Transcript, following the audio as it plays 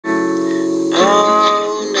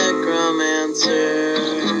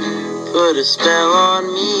put a spell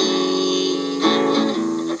on me,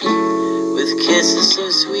 with kisses so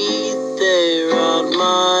sweet they rot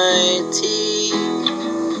my teeth.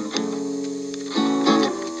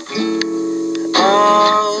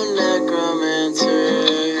 Oh,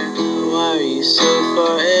 Necromancer, why are you so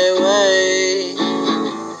far away?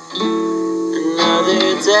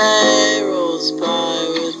 Another day rolls by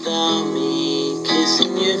without me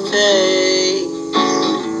kissing your face.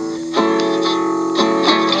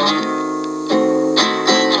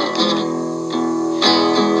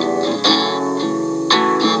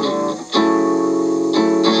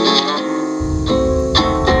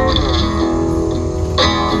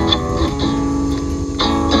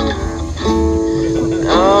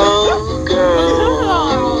 Oh,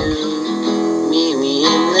 girl, won't you meet me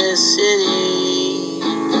in the city?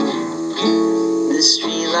 The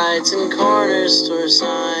streetlights and corner store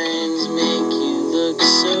signs make you look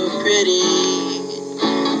so pretty.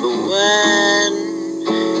 But when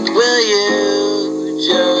will you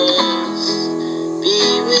just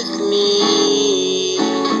be with me?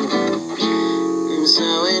 I'm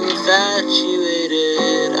so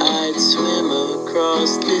infatuated I'd swim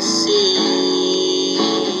across the sea.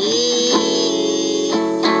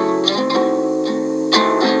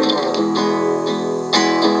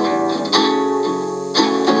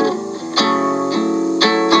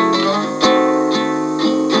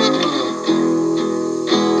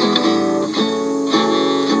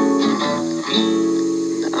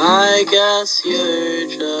 I guess you're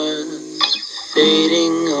just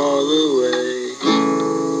fading all away,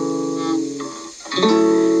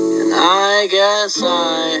 and I guess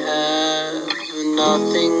I have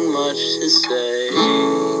nothing much to say.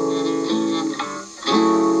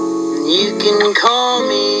 You can call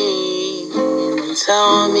me and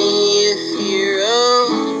tell me if you're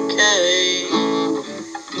okay.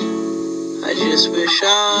 I just wish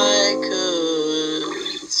I could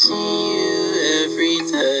see you every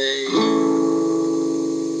day.